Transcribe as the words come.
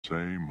Say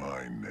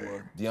my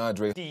name.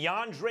 Deondre.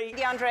 Deondre.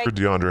 Deondre.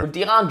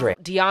 Deondre.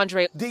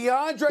 Deondre.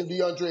 Deondre.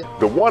 Deondre.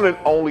 The one and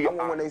only.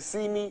 When they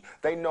see me,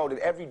 they know that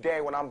every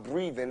day when I'm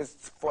breathing,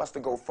 it's for us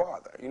to go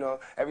farther. You know,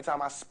 every time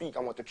I speak,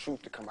 I want the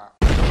truth to come out.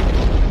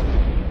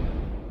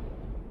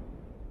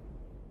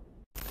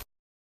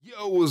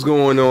 Yo, what's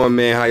going on,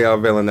 man? How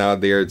y'all feeling out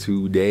there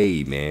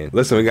today, man?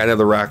 Listen, we got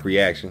another rock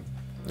reaction.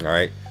 All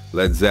right,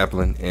 Led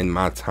Zeppelin, In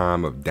My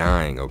Time of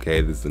Dying.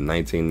 Okay, this is the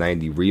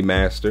 1990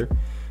 remaster.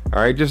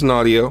 All right, just an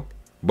audio,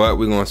 but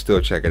we're gonna still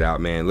check it out,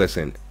 man.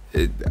 Listen, I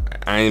ain't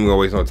even gonna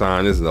waste no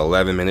time. This is an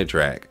 11-minute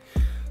track,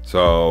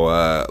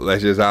 so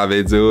let's just hop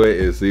into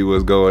it and see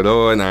what's going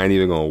on. I ain't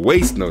even gonna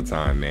waste no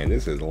time, man.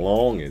 This is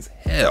long as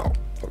hell.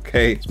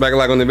 Okay, smack a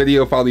like on the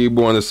video. Follow your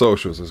boy on the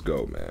socials. Let's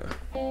go, man.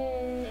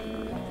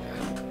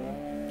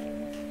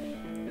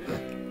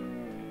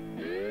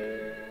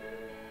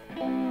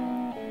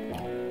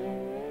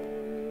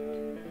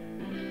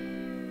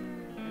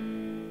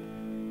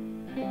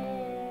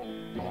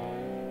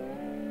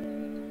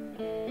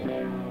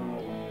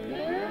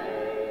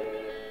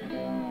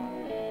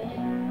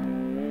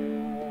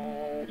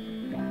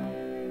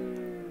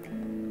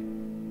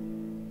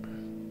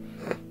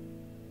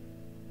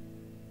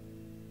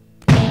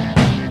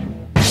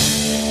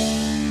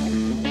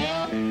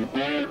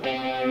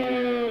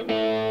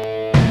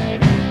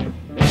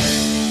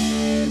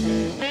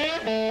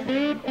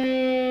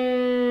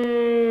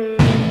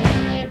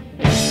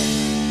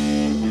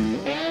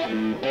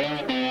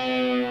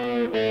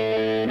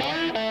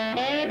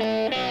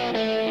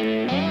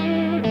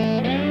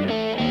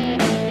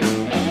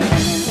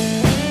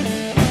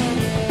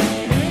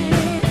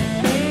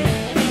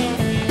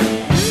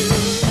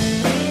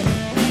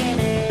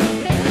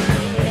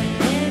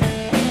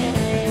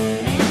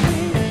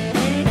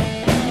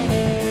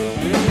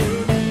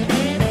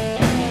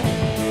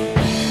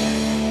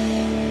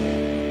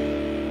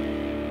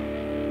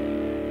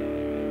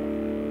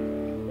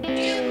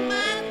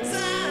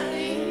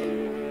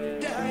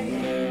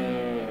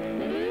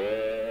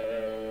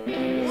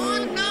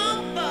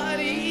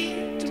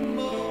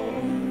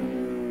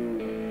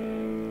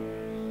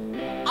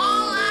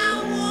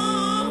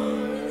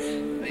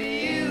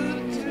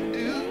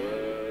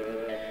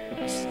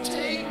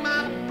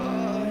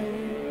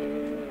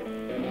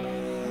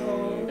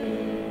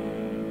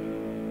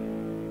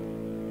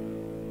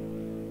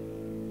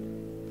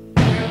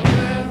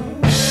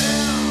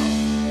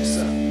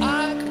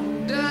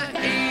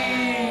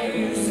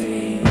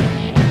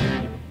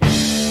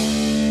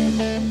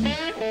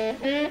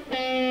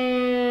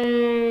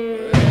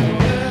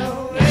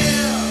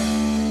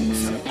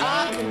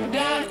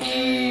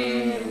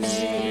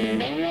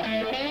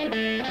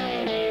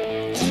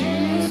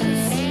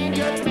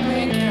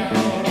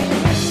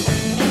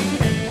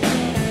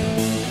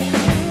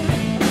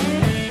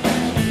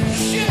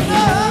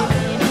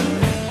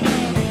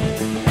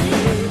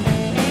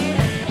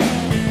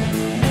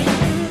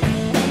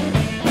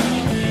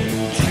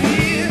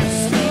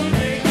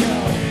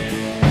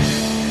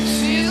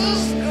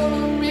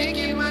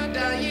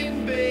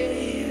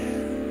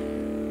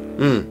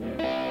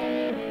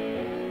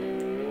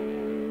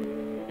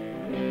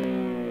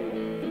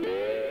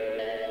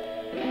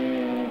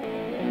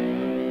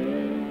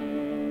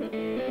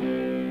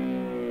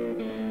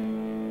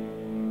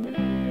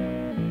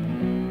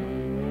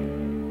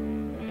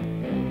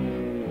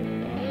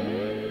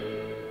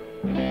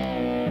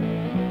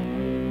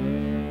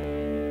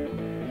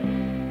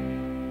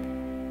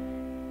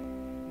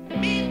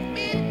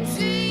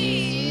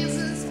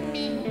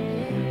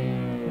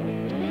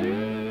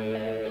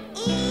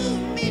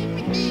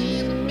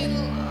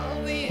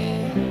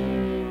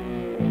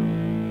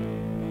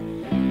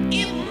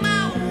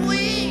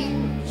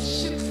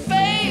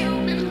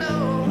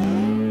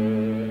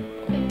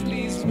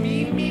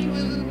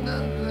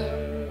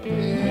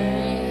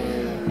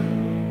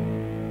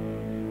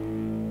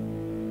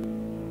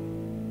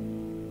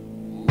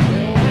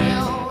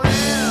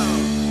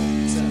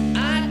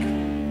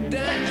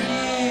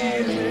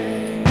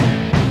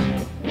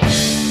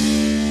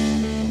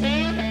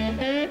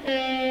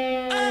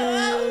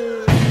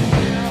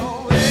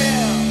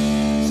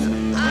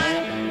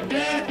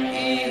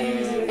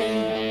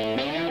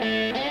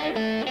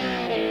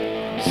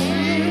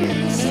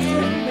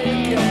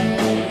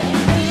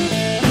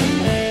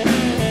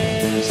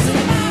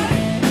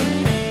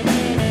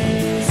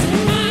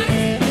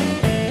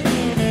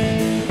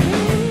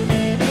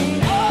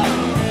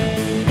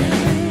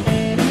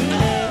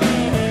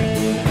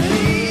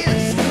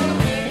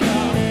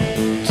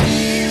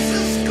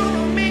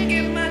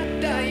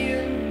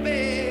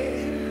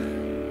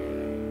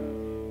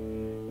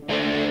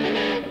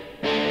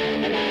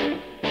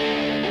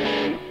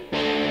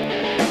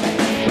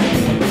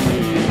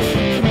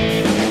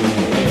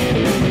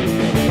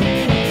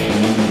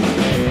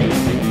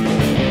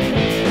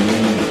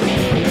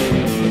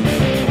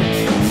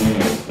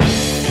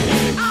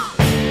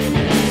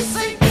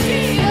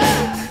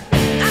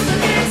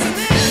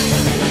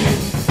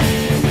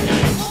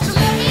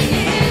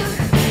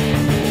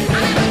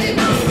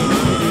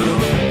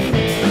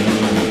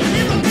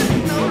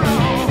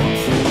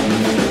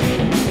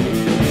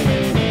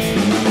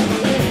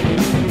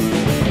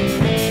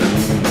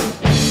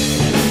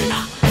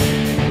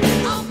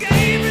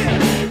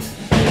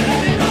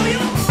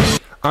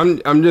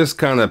 I'm just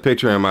kind of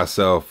picturing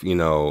myself, you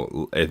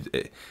know,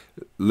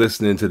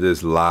 listening to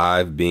this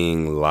live,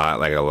 being live,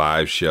 like a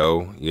live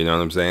show. You know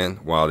what I'm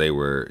saying? While they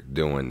were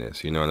doing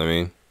this, you know what I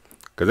mean?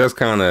 Because that's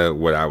kind of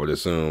what I would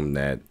assume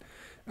that.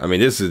 I mean,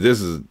 this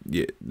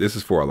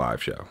is for a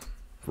live show,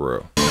 for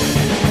real.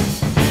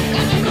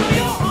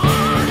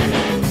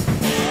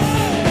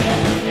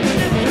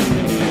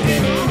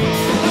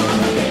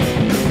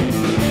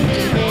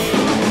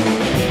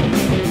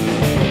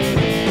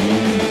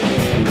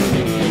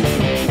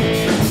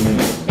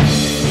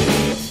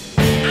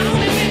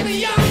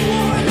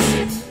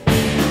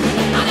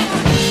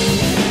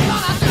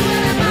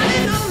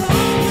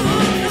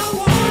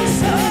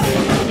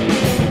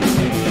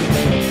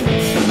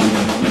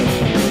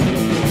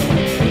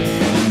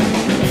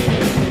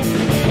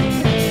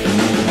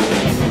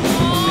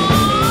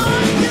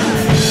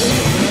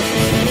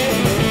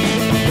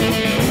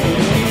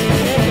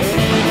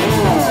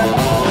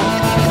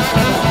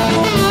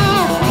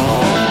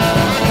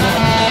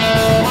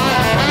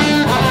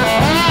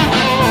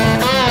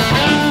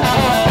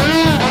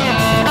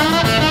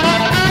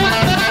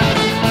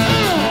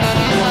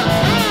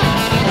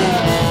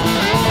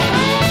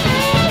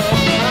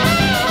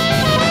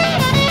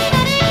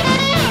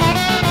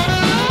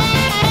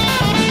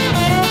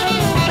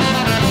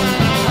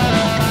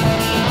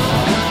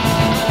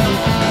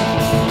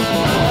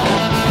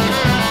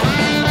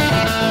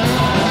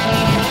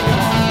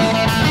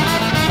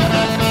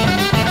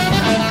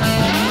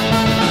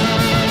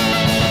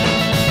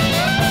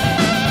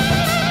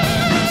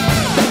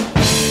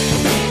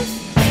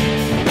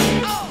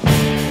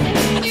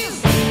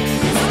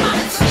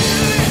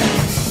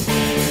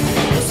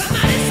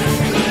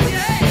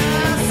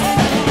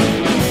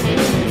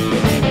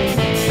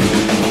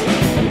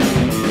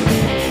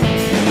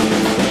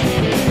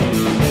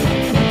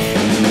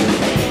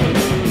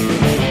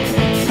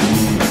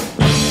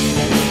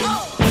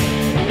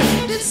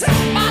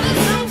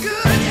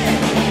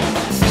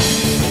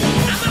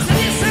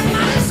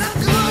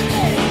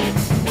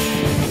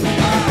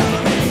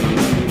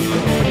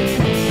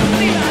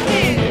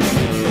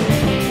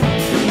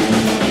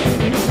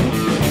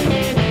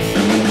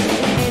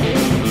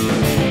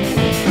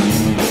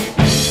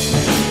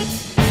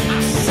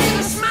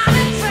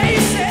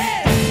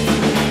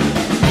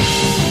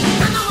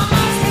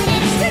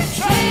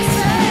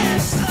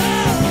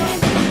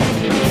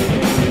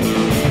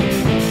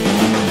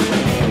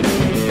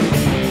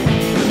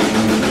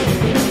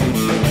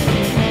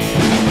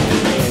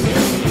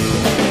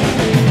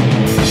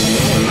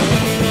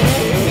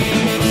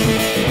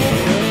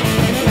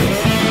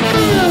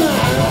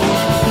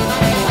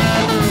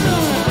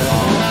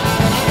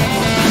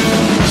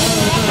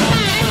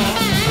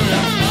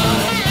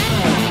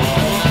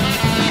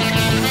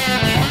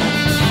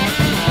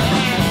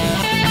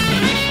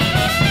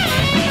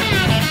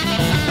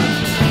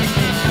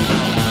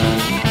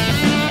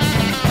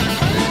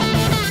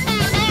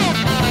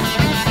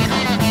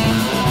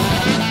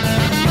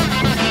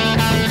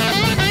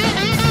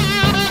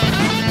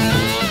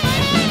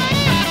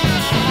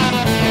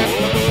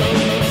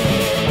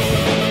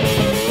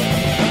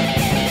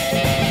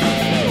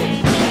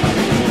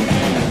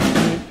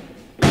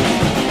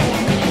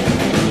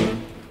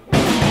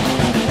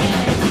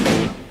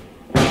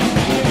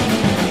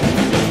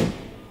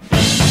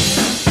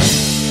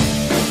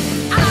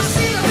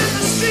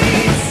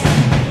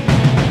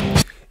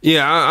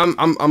 Yeah,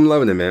 I'm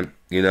loving it, man.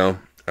 You know,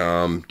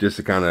 just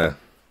to kind of,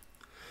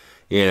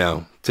 you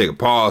know, take a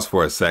pause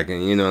for a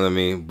second. You know what I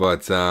mean?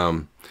 But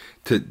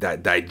to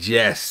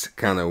digest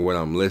kind of what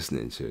I'm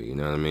listening to. You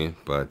know what I mean?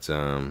 But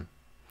I'm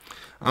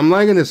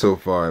liking it so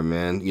far,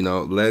 man. You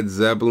know, Led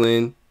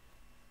Zeppelin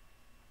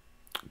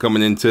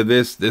coming into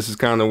this. This is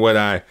kind of what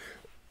I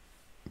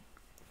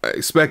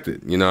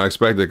expected. You know, I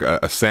expected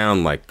a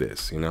sound like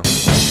this. You know.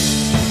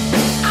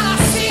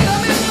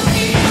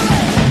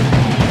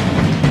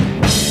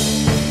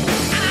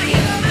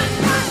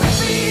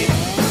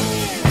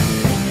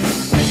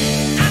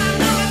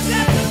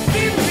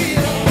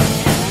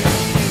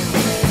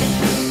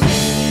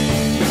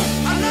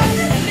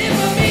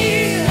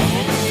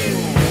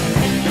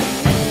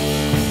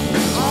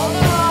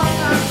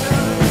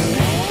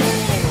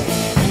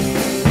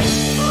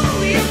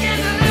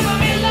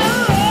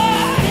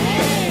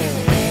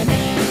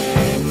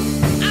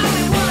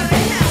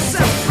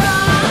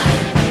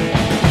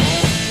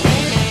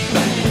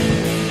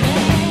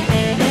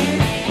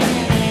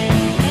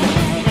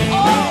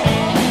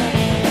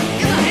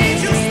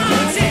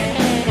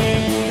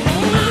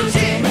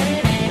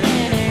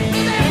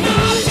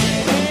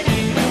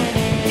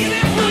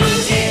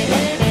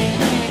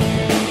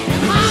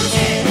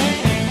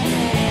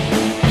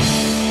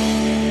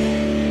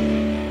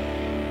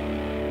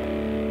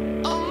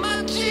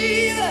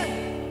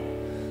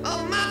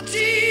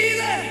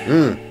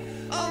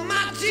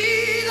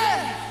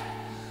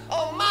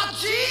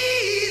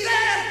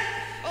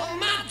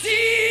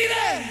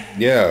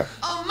 Yeah.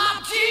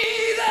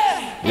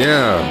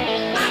 Yeah.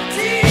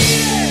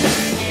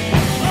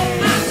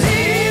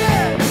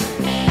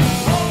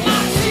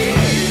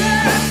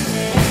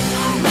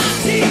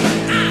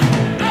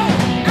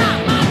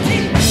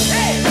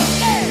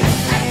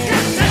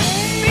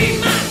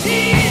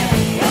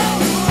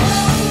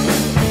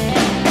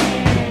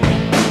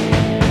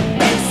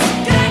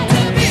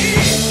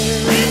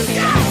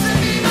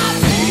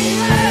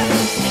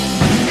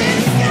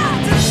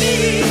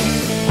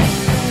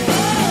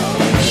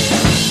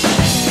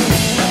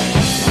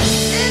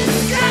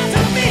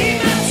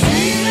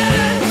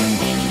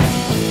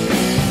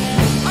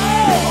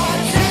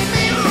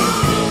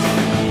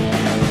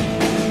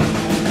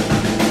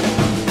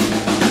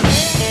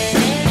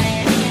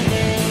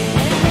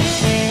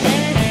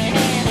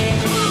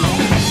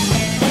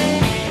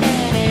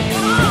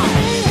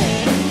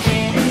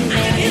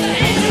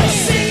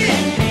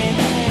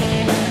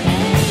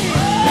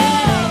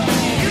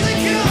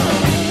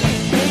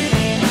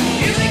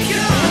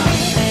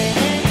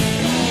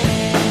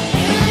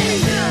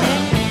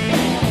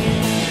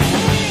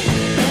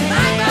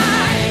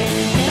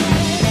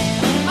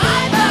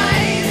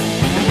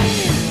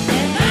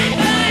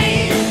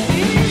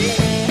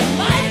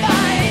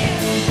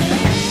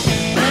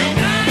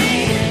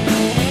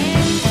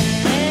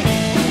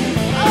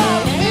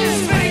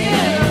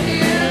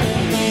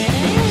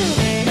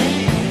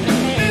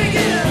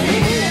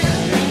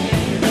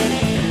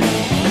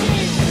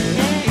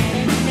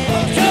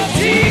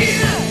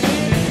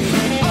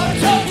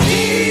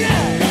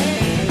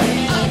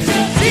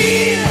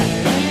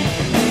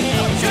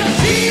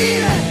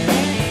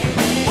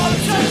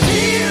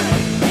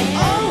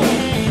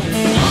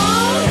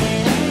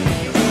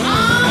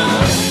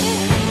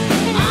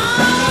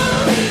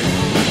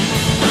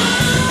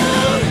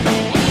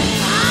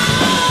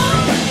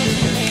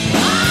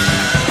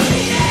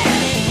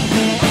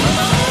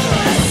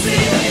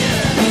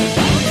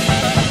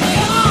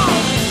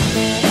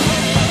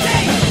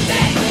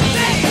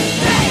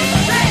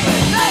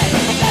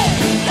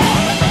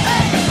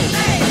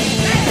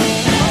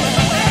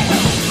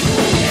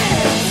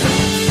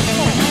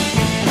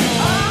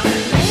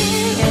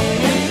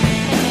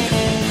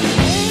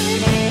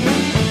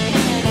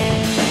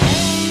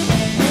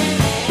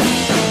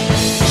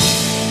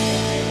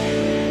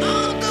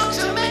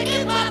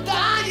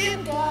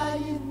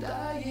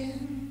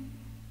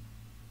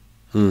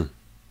 The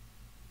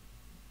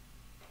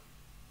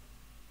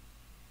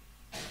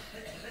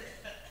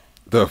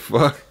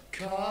fuck?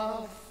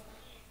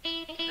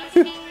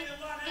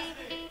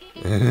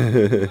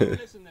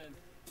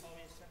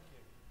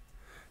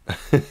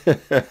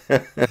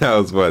 That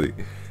was funny.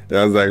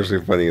 That was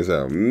actually funny as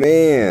hell.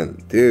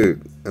 Man,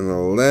 dude, an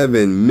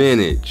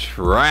 11-minute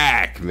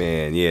track,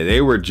 man. Yeah,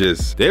 they were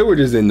just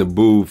in the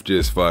booth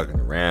just fucking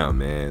around,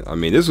 man. I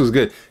mean, this was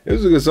good. It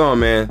was a good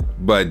song, man.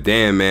 But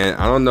damn, man,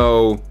 I don't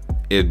know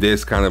if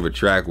this kind of a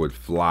track would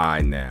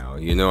fly now.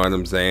 You know what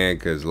I'm saying?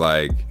 Cause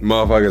like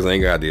motherfuckers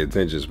ain't got the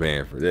attention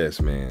span for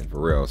this, man, for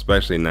real.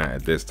 Especially not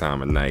at this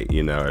time of night.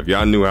 You know, if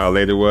y'all knew how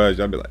late it was,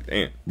 y'all be like,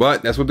 damn.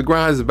 But that's what the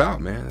grind's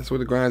about, man. That's what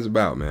the grind's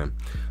about, man.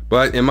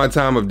 But in my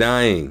time of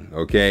dying,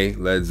 okay,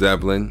 Led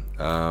Zeppelin,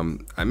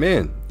 I'm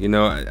in. You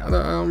know, I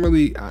don't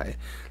really,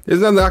 there's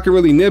nothing I can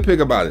really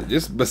nitpick about it,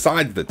 just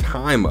besides the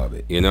time of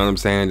it. You know what I'm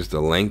saying? Just the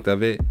length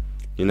of it.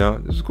 You know,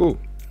 this is cool.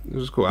 This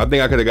was cool. I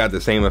think I could have got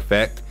the same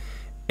effect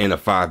in a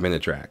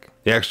 5-minute track.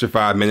 The extra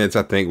 5 minutes,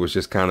 I think, was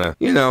just kind of,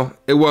 you know,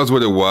 it was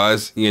what it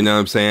was. You know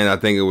what I'm saying? I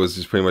think it was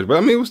just pretty much, but I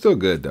mean, it was still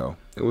good though.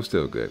 It was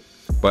still good.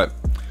 But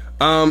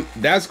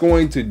that's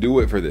going to do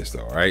it for this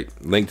though, all right?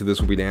 Link to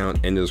this will be down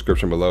in the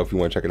description below if you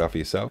want to check it out for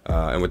yourself.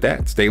 And with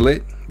that, stay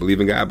lit,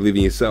 believe in God, believe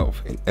in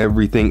yourself, and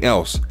everything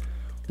else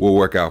will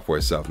work out for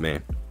itself,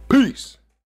 man. Peace.